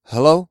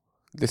Hello,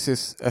 this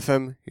is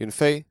FM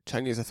Yunfei,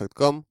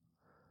 ChineseFX.com.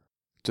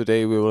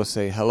 Today we will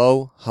say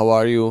hello, how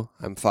are you?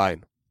 I'm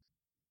fine.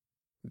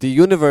 The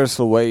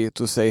universal way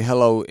to say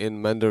hello in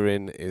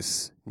Mandarin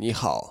is 你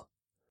好.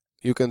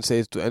 You can say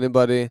it to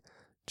anybody,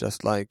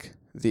 just like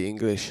the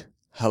English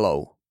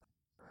hello.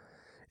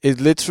 It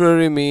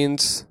literally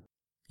means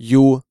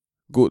you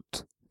good.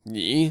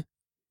 你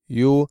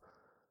you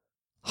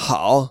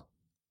好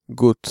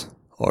good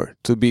or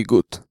to be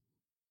good.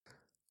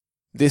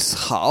 This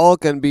好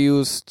can be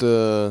used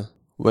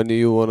when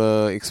you want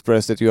to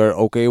express that you are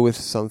okay with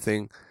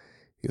something.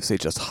 You say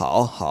just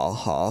好好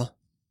好.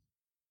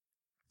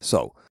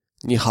 So,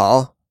 你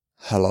好,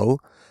 hello.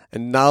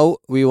 And now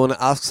we want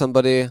to ask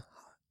somebody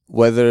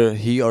whether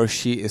he or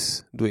she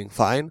is doing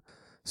fine.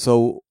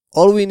 So,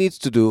 all we need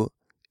to do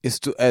is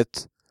to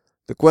add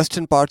the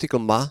question particle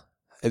吗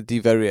at the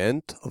very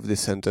end of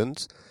this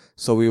sentence.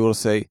 So we will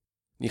say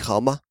你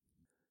好吗?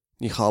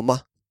 你好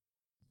吗?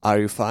 Are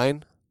you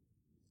fine?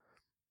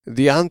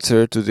 The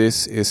answer to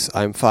this is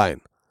I'm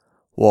fine.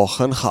 我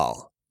很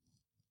好.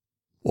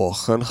 我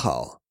很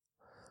好.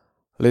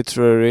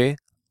 Literally,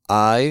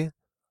 I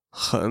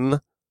很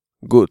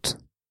good.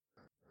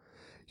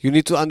 You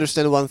need to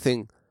understand one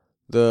thing.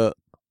 The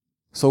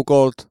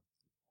so-called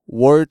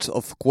words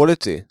of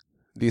quality.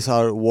 These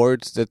are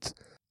words that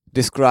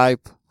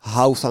describe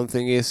how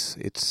something is.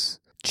 It's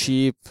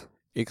cheap,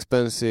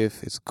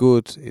 expensive, it's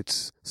good,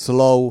 it's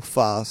slow,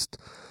 fast.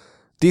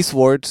 These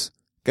words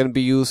can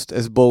be used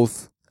as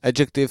both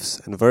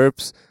adjectives and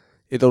verbs.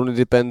 It only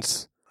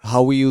depends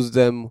how we use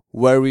them,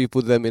 where we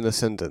put them in a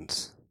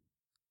sentence.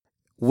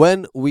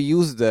 When we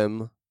use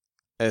them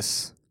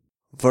as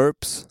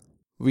verbs,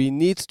 we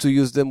need to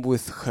use them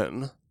with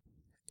很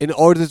in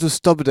order to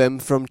stop them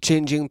from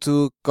changing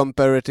to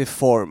comparative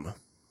form.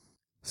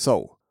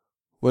 So,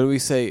 when we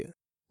say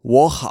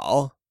我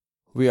好,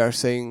 we are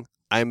saying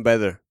I'm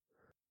better.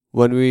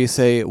 When we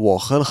say 我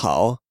很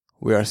好,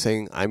 we are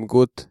saying I'm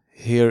good.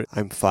 Here,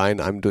 I'm fine,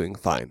 I'm doing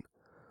fine.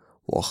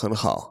 我很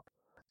好.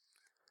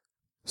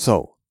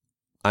 So,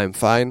 I'm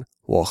fine,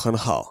 我很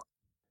好.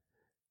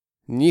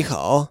 你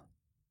好,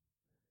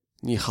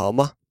 你好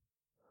吗?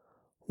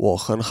 我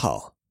很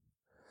好.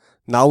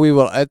 Now we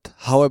will add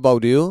how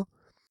about you?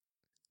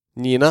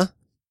 你呢?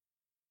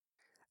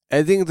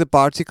 Adding the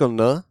particle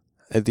呢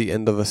at the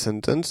end of a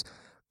sentence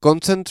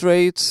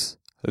concentrates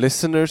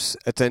listeners'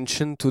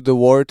 attention to the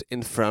word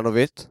in front of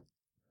it.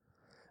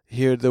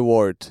 Here the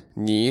word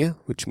你,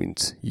 which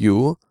means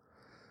you.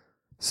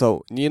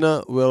 So,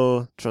 Nina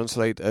will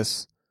translate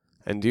as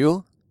and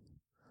you?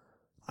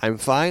 I'm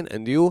fine,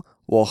 and you?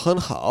 我很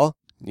好,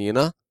 你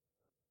呢?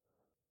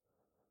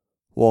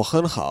 我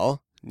很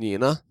好, 你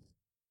呢?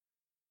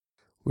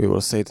 We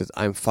will say that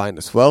I'm fine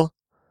as well.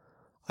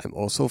 I'm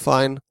also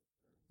fine.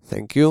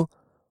 Thank you.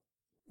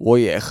 我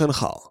也很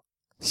好,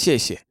 谢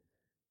谢.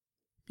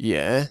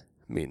 也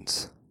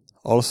means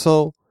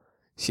also.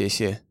 谢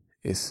谢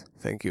is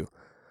thank you.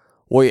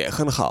 我也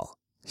很好,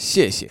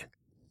 谢谢.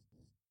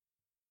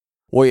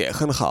 我也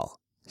很好,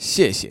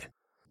 谢谢.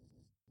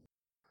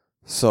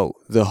 So,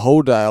 the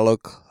whole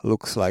dialogue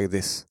looks like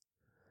this.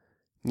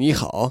 你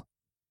好,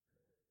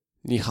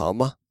 你好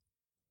吗?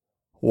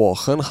 我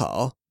很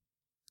好,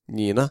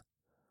 你呢?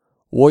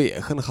 我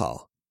也很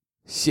好,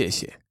 谢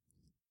谢.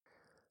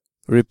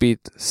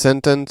 Repeat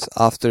sentence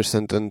after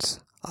sentence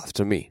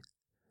after me.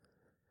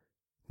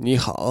 你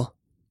好,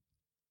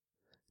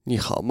 你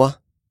好吗?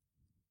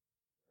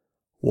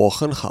 我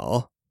很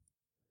好,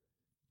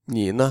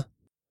 你呢?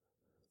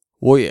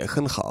 我也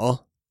很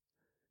好,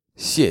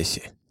 谢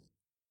谢.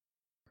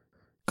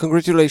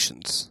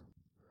 Congratulations!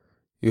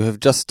 You have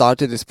just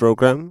started this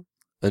program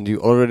and you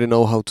already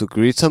know how to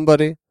greet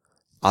somebody,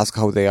 ask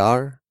how they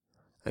are,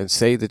 and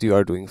say that you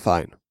are doing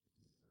fine.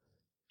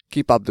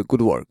 Keep up the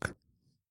good work.